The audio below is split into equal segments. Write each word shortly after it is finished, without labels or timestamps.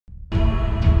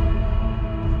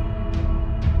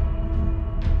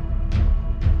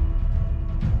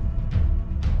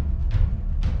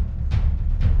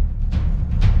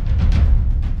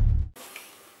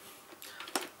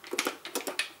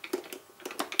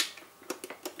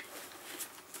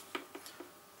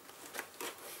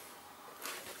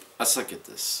I suck at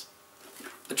this.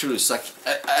 I truly suck.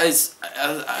 I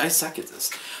suck at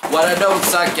this. What I don't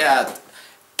suck at,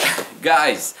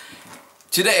 guys,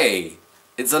 today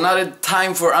it's another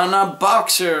time for an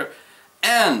unboxer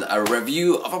and a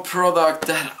review of a product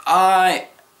that I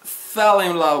fell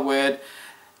in love with.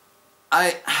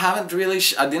 I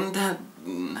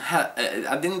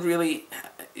didn't really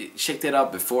check it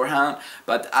out beforehand,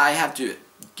 but I have to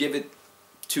give it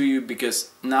to you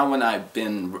because now when I've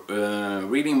been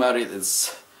reading about it,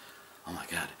 it's, oh my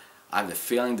god, I have the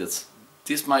feeling that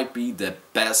this might be the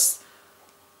best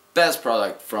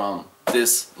product from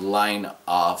this line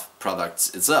of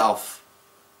products itself.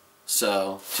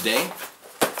 So today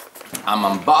I'm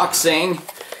unboxing,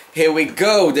 here we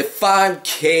go, the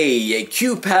 5K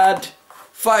Qpad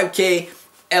 5K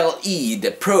LE,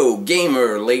 the Pro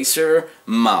Gamer Laser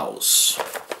Mouse.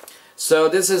 So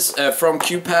this is from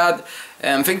Qpad,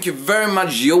 and thank you very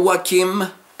much,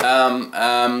 Joachim. No,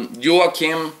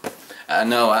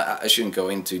 I shouldn't go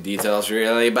into details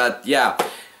really, but yeah,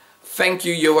 thank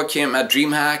you, Joachim at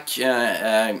DreamHack,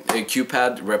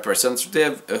 Qpad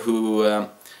representative, who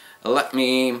let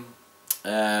me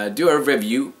do a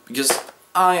review, because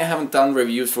I haven't done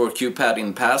reviews for Qpad in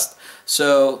the past,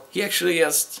 so he actually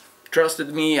just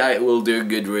trusted me. I will do a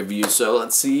good review, so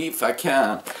let's see if I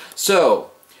can. So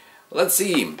let's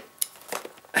see,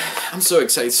 I'm so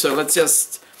excited, so let's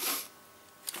just,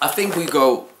 I think we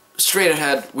go straight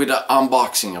ahead with the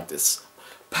unboxing of this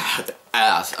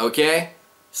badass, okay?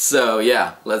 So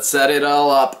yeah, let's set it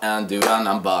all up and do an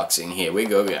unboxing. Here we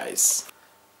go, guys.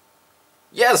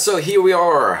 Yeah, so here we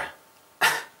are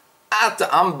at the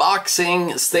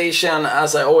unboxing station,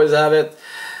 as I always have it.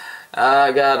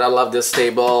 God, I love this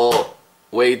table.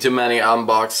 Way too many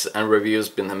unbox and reviews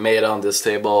been made on this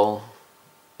table.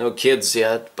 No kids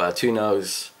yet, but who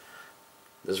knows?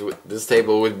 This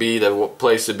table would be the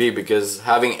place to be, because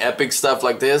having epic stuff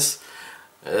like this,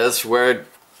 that's where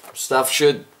stuff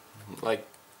like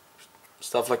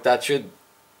that should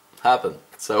happen.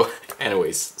 So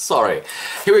anyways, sorry.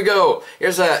 Here we go.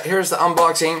 Here's the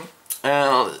unboxing.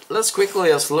 Let's quickly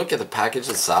just look at the package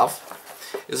itself.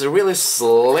 It's a really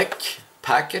slick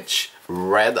package.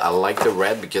 Red, I like the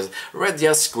red because red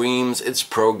just screams it's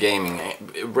pro gaming.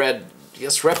 Red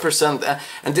just represent,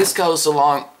 and this goes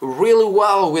along really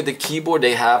well with the keyboard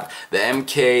they have, the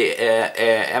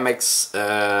MX.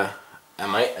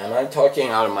 Am I talking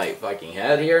out of my fucking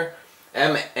head here?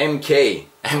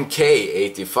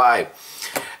 MK85,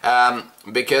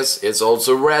 because it's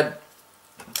also red.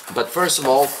 But first of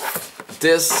all,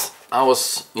 this I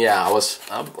was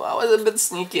a bit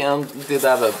sneaky and did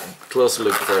have a closer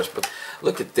look first. But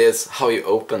look at this, how you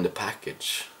open the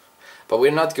package. But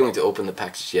we're not going to open the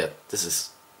package yet. This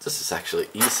is actually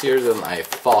easier than I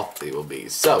thought it will be.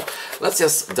 So let's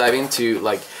just dive into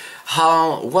like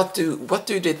what do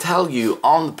they tell you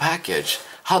on the package?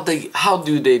 How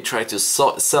do they try to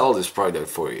sell this product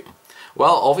for you?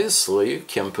 Well, obviously you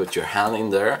can put your hand in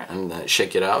there and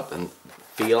check it out and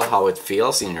feel how it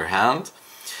feels in your hand.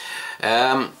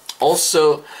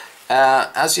 Also,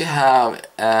 as you have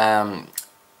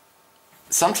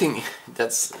something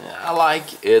that's I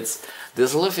like, it's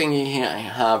this little thing you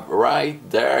have right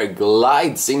there,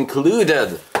 glides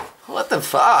included. What the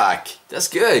fuck? That's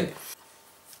good.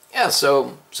 Yeah,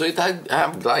 so it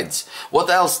have glides. What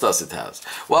else does it have?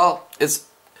 Well, has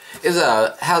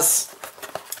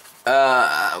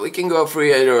we can go for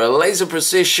either a laser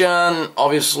precision,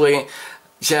 obviously.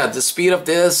 Yeah, the speed of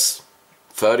this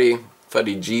 30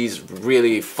 G's,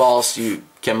 really fast. You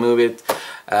can move it.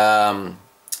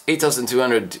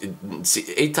 8200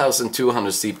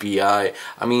 CPI.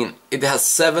 I mean, it has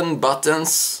 7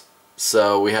 buttons,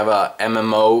 so we have a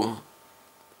MMO,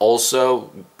 also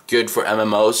good for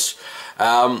MMOs,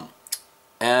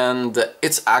 and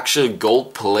it's actually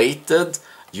gold-plated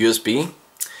USB,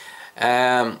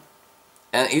 and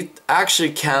it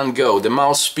actually can go. The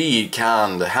mouse speed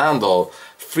can handle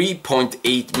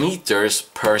 3.8 meters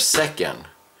per second,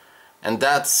 and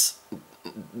that's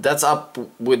up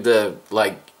with the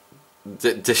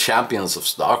the champions of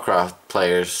StarCraft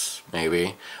players,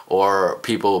 maybe, or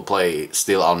people who play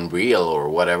still Unreal or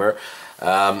whatever.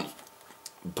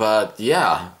 But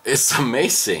yeah, it's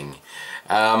amazing.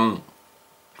 And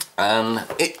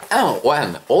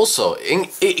also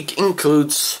it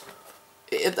includes,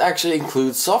 it actually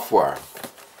includes software.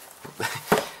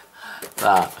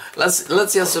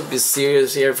 Let's just be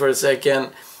serious here for a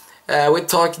second. We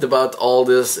talked about all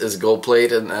this is gold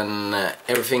plated and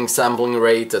everything sampling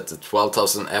rate at the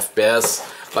 12,000 FPS,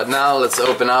 But now let's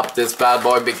open up this bad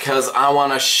boy because I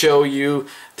want to show you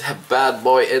the bad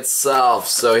boy itself.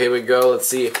 So here we go. Let's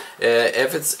see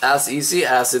if it's as easy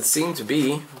as it seemed to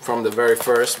be from the very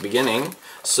first beginning.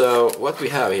 So what we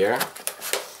have here.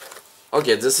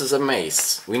 Okay, this is a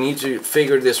maze. We need to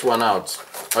figure this one out.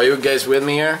 Are you guys with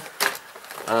me here?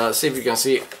 See if you can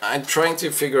see. I'm trying to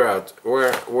figure out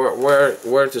where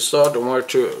to start and where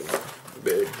to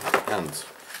end.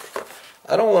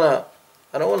 I don't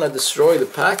wanna destroy the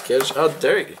package. Oh,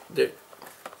 there.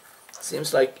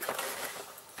 Seems like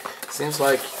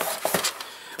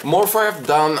Morfar have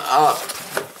done up.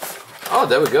 Oh,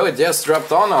 there we go. It just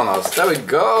dropped on us. There we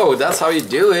go. That's how you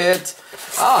do it.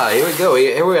 Ah, here we go.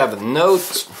 Here we have a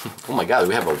note. Oh my God,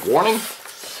 we have a warning.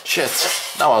 Shit,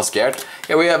 now I'm scared.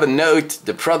 Here we have a note.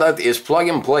 The product is plug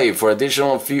and play. For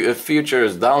additional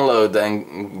features, download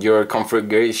and your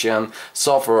configuration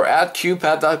software at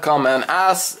Qpad.com. And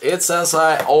as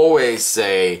I always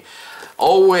say,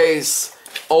 always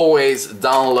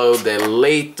download the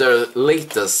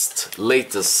latest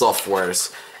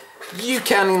softwares. You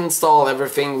can install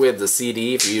everything with the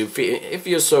CD if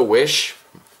you so wish.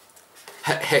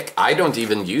 Heck, I don't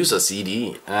even use a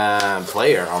CD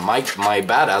player on my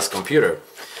badass computer.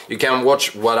 You can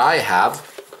watch what I have.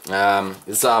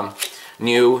 It's a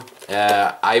new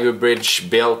Ivy Bridge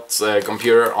built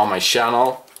computer on my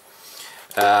channel.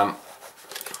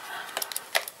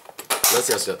 Let's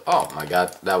just go. Oh my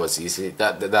God, that was easy.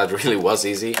 That really was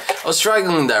easy. I was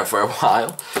struggling there for a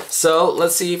while. So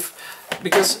let's see if,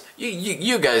 because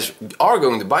you guys are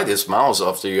going to buy this mouse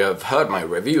after you have heard my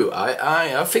review.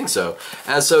 I think so.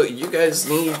 And so you guys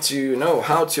need to know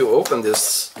how to open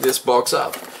this box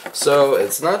up. So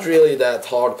it's not really that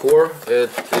hardcore. It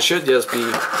should just be,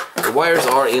 the wires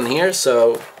are in here.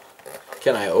 So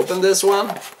can I open this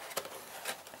one?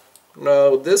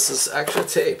 No, this is actually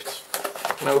taped.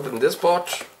 Can I open this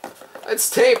part? It's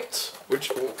taped.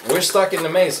 We're stuck in the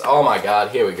maze. Oh my God,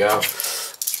 here we go.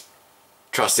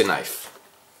 Trusty knife.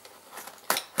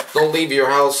 Don't leave your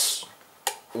house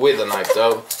with a knife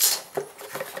though.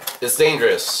 It's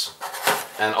dangerous.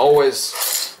 And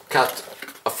always cut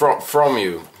from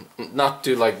you. Not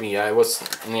do like me. I was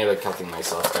nearly cutting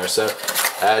myself there. So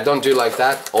don't do like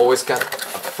that. Always cut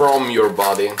from your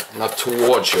body, not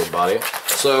towards your body.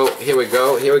 So here we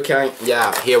go. Here we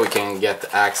can get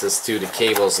access to the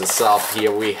cables itself.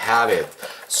 Here we have it.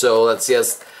 So let's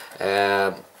just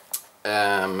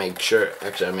make sure.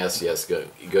 Actually, I'm just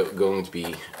going to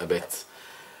be a bit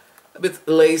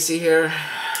lazy here.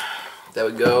 There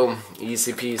we go.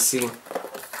 Easy peasy.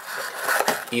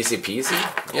 Easy peasy.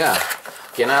 Yeah.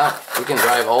 Okay, now we can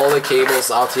drive all the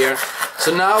cables out here.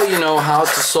 So now you know how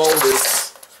to solve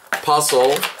this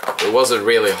puzzle. It wasn't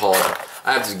really hard.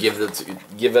 I have to give it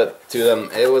to them.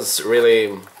 It was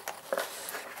really,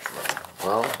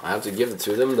 well, I have to give it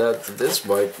to them that this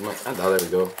bike, oh, there we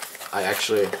go. I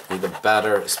actually need a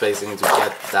better spacing to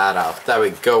get that out. There we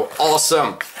go.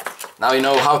 Awesome. Now you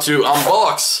know how to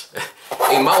unbox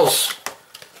a mouse.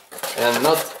 And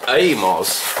not a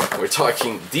mouse. We're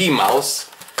talking the mouse.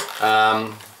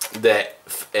 The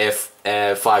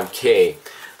F5K.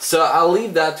 So I'll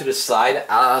leave that to the side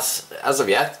as of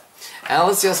yet. And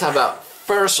let's just have a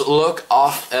first look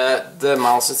of the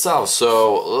mouse itself.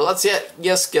 So let's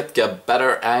just get a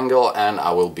better angle and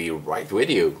I will be right with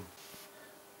you.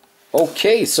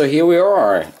 Okay, so here we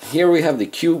are. Here we have the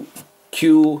Q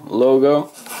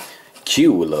logo.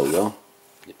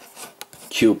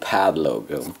 Qpad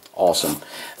logo. Awesome.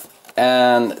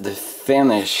 And the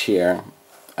finish here,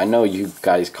 I know you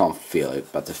guys can't feel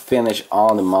it, but the finish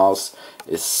on the mouse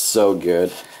is so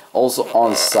good. Also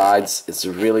on sides, it's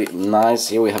really nice.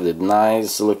 Here we have the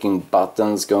nice looking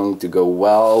buttons going to go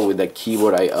well with the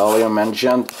keyboard I earlier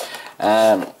mentioned.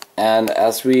 And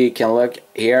as we can look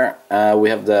here, we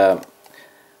have the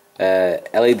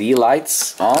LED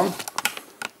lights on.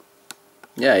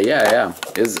 Yeah.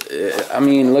 I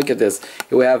mean, look at this.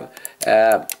 Here we have.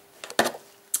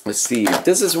 Let's see.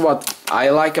 This is what I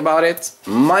like about it.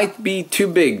 Might be too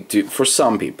big for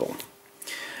some people.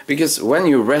 Because when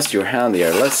you rest your hand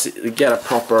here, let's get a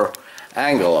proper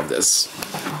angle of this.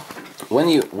 When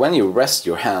you rest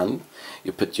your hand,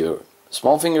 you put your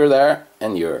small finger there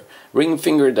and your ring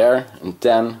finger there, and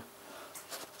then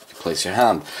you place your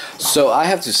hand. So I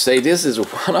have to say, this is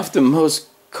one of the most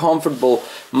comfortable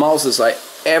mouses I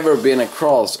ever been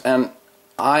across, and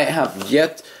I have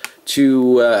yet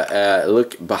to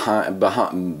look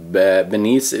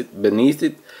beneath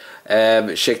it.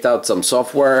 Checked out some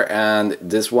software, and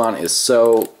this one is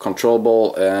so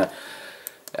controllable.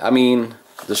 I mean,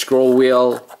 the scroll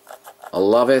wheel, I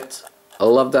love it. I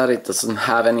love that it doesn't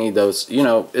have any of those, you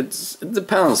know, it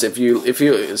depends if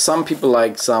you some people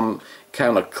like some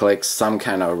kind of clicks, some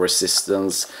kind of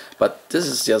resistance, but this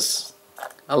is just,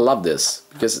 I love this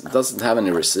because it doesn't have any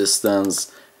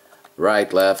resistance.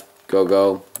 Right, left,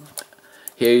 go.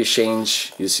 Here you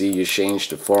change, you see, you change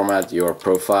the format, your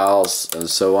profiles and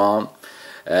so on.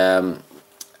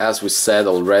 As we said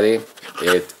already,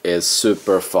 it is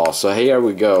super fast. So here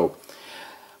we go.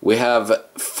 We have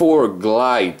 4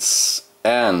 glides,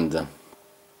 and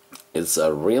it's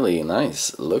a really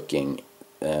nice looking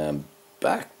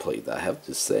backplate, I have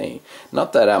to say.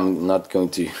 Not that I'm not going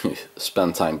to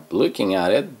spend time looking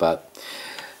at it, but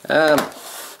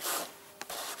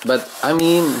I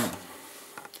mean,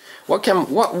 what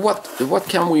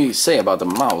can we say about the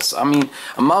mouse? I mean,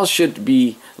 a mouse should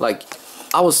be like,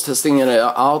 I was testing it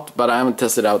out, but I haven't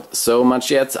tested out so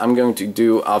much yet. I'm going to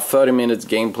do a 30 minutes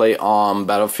gameplay on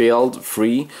Battlefield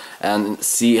 3 and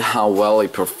see how well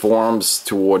it performs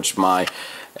towards my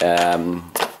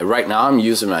right now I'm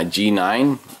using my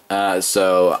G9,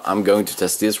 so I'm going to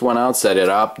test this one out, set it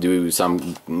up, do some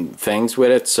things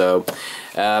with it. So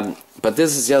but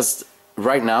this is just,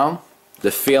 right now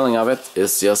the feeling of it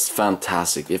is just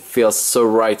fantastic. It feels so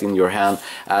right in your hand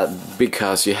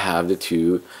because you have the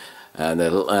two,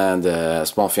 the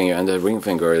small finger and the ring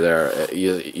finger there.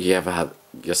 You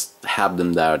just have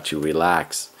them there to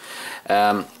relax.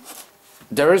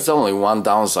 There is only one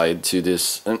downside to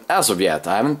this, and as of yet,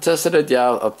 I haven't tested it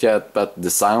yet, but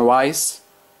design wise,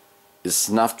 it's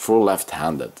not for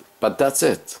left-handed, but that's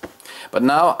it. But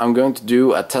now I'm going to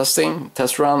do a test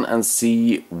run and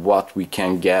see what we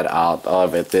can get out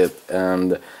of it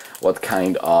and what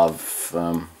kind of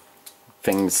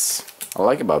things I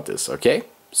like about this, okay?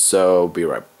 So be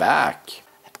right back.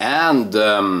 And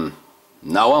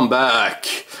now I'm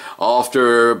back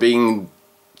after being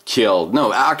killed.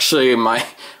 No, actually my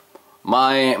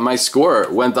score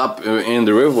went up in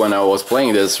the roof when I was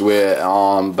playing this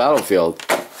on Battlefield.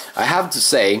 I have to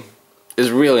say, it's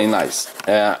really nice.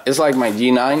 It's like my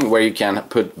G9 where you can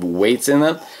put weights in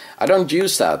it. I don't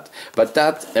use that, but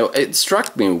that it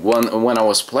struck me when I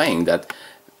was playing that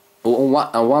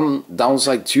one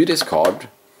downside to this card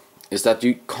is that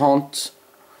you can't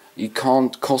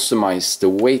customize the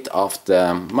weight of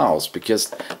the mouse,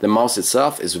 because the mouse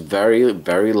itself is very,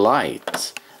 very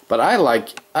light. But I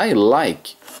like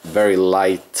very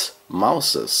light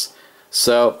mouses.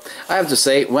 So I have to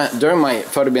say, during my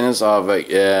 30 minutes of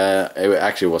it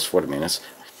actually was 40 minutes.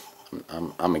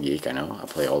 I'm a geek, I know, I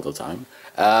play all the time.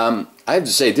 I have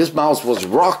to say, this mouse was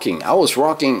rocking. I was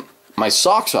rocking my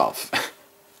socks off.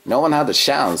 No one had a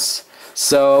chance.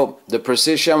 So the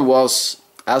precision was,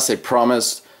 as I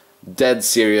promised, dead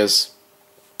serious.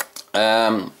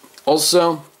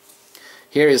 Also,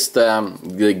 here is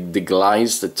the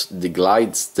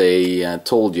glides they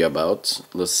told you about.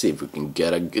 Let's see if we can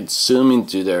get a good zoom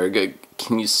into there.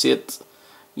 Can you see it?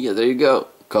 Yeah, there you go.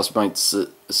 Cosmites.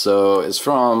 So it's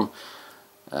from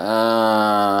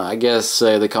I guess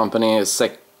the company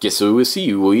Sekisuisi.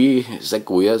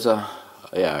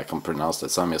 Yeah, I can pronounce that,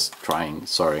 so I'm just trying,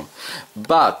 sorry.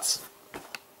 But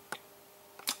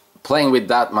playing with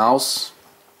that mouse,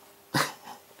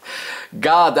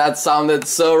 God, that sounded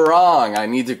so wrong. I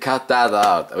need to cut that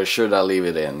out, or should I leave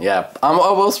it in? Yeah, I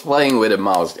was playing with a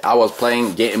mouse. I was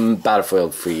playing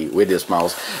Battlefield 3 with this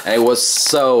mouse, and it was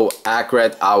so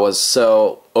accurate. I was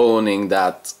so owning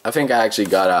that. I think I actually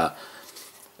got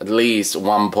at least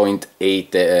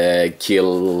 1.8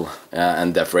 kill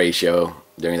and death ratio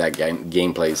during that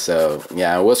gameplay. So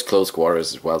yeah, it was close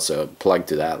quarters as well, so plug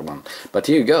to that one. But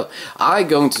here you go. I'm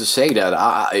going to say that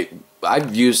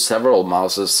I've used several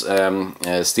mouses,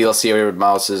 Steel Series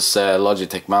mouses,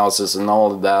 Logitech mouses and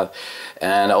all of that,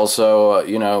 and also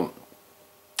you know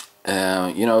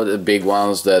the big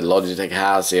ones that Logitech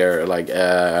has here, like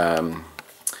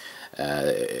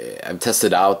I've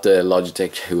tested out the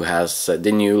Logitech, who has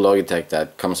the new Logitech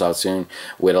that comes out soon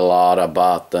with a lot of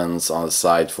buttons on the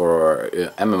side for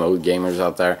MMO gamers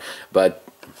out there. But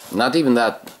not even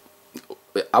that,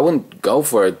 I wouldn't go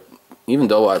for it, even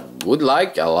though I would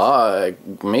like a lot,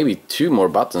 maybe 2 more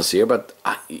buttons here. But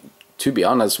to be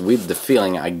honest, with the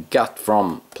feeling I got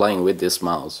from playing with this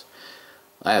mouse,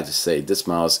 I have to say this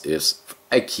mouse is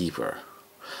a keeper.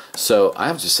 So I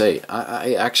have to say,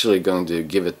 I actually going to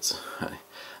give it.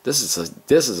 This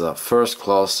is a first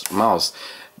class mouse.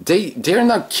 They're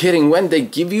not kidding when they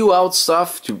give you out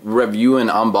stuff to review and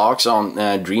unbox on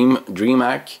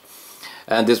DreamHack,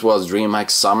 and this was DreamHack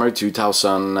Summer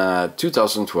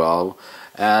 2012.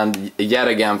 And yet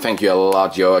again, thank you a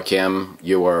lot, Joachim.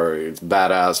 You were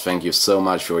badass. Thank you so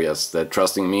much for just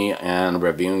trusting me and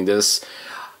reviewing this.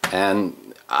 And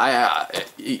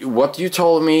what you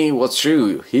told me was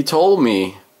true. He told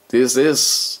me this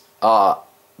is a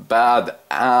bad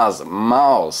ass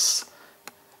mouse.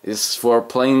 It's for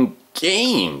playing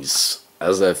games,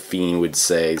 as a fiend would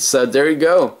say. So there you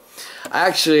go.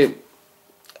 I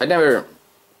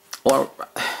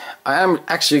am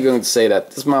actually going to say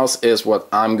that this mouse is what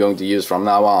I'm going to use from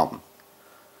now on.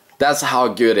 That's how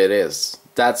good it is.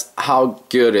 That's how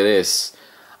good it is.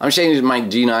 I'm changing my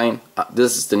G9.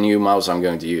 This is the new mouse I'm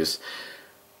going to use.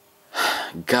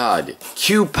 God,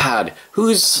 Qpad.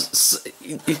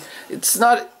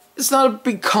 It's not a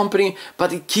big company,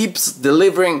 but it keeps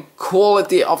delivering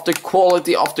quality after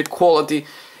quality after quality.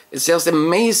 It's just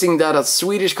amazing that a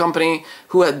Swedish company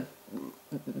who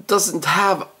doesn't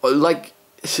have, like,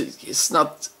 it's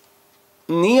not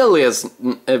nearly as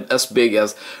big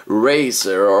as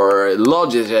Razer or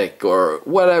Logitech or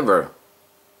whatever.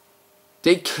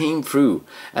 They came through,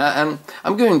 and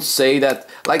I'm going to say that,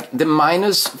 like, the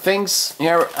minus things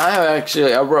here, I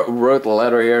wrote a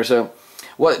letter here. So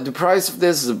what the price of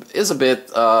this is a bit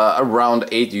around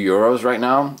 80 euros right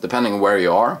now, depending where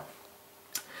you are.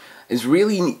 It's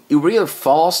really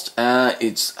fast.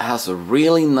 It has a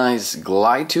really nice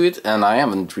glide to it, and I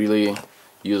haven't really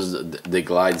used the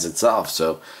glides itself.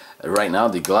 So right now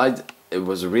the glide, it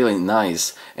was really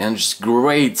nice, and just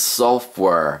great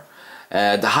software.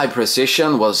 The high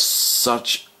precision was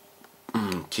such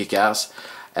kick-ass.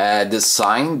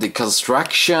 Design, the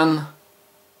construction,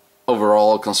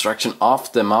 overall construction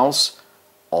of the mouse,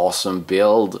 awesome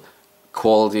build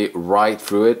quality right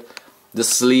through it. The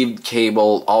sleeve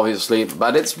cable, obviously,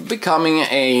 but it's becoming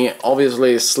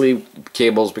obviously sleeve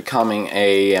cable's becoming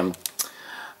a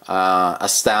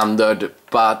standard.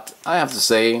 But I have to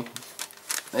say,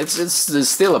 it's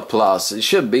still a plus. It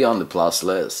should be on the plus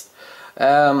list.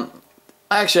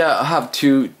 Actually, I have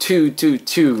two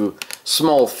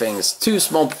small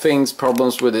things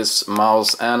problems with this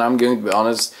mouse, and I'm going to be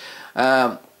honest.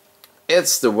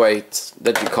 It's the weight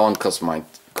that you can't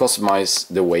customize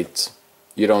the weight.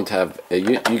 You don't have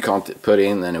you can't put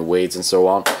in any weights and so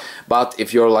on. But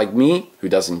if you're like me, who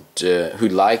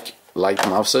like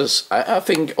mouses, I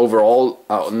think overall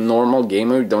a normal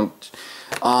gamer don't.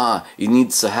 It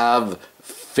needs to have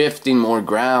 15 more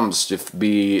grams to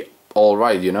be all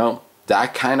right, you know.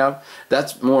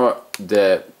 That's more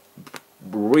the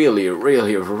really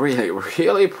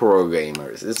pro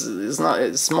gamers. It's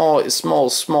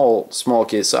small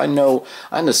kids. So I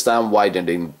understand why they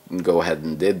didn't go ahead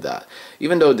and did that,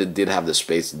 even though they did have the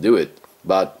space to do it.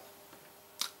 But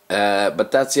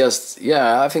that's just,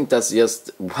 yeah, I think that's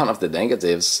just one of the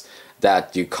negatives,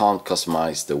 that you can't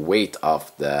customize the weight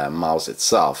of the mouse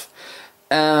itself.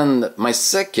 And my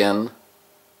second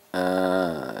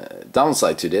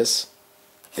downside to this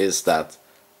is that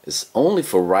it's only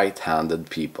for right-handed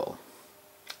people.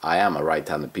 I am a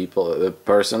right-handed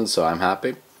person, so I'm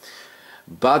happy.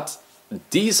 But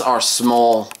these are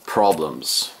small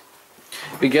problems,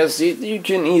 because you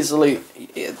can easily.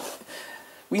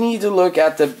 We need to look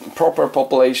at the proper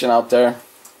population out there.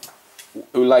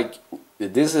 Like,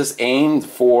 this is aimed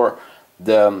for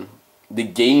the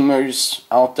gamers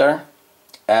out there,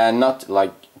 and not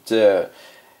like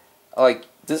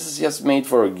this is just made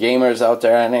for gamers out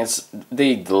there, and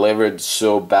they delivered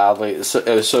so badly,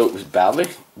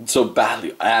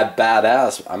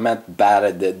 badass. I meant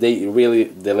bad. They really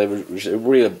delivered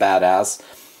really badass.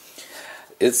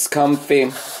 It's comfy.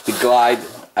 The glide,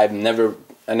 I never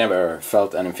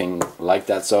felt anything like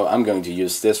that, so I'm going to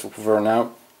use this for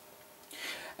now.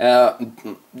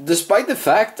 Despite the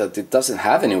fact that it doesn't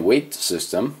have any weight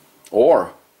system,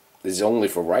 or is only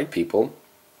for right people,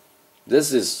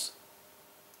 this is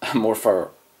a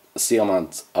Morfar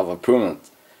sealment of approval.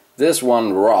 This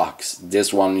one rocks.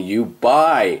 This one you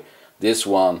buy. This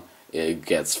one, it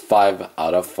gets 5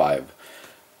 out of 5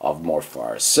 of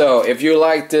Morfar. So if you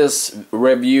like this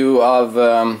review of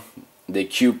the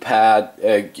Qpads,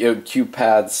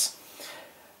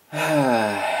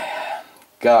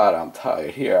 God, I'm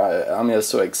tired here. I'm just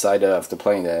so excited after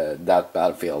playing that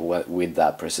Battlefield with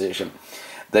that precision.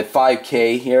 The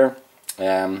 5K here,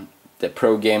 the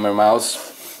Pro Gamer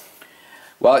mouse.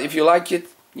 Well, if you like it,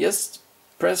 just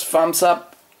press thumbs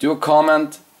up, do a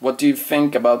comment. What do you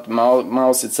think about the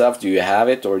mouse itself? Do you have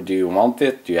it, or do you want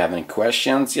it? Do you have any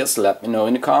questions? Just let me know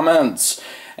in the comments.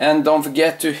 And don't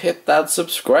forget to hit that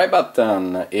subscribe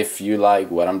button if you like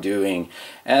what I'm doing.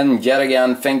 And yet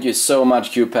again, thank you so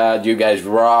much, Qpad. You guys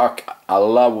rock. I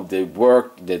love the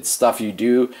work, the stuff you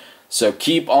do. So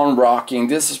keep on rocking.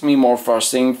 This is me, Morfar,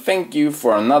 saying thank you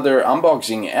for another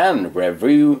unboxing and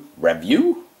review,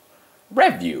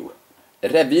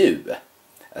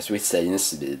 as we say in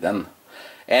Sweden.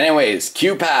 Anyways,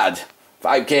 Qpad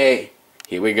 5K,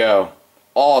 here we go.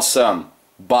 Awesome.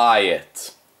 Buy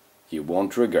it. You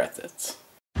won't regret it.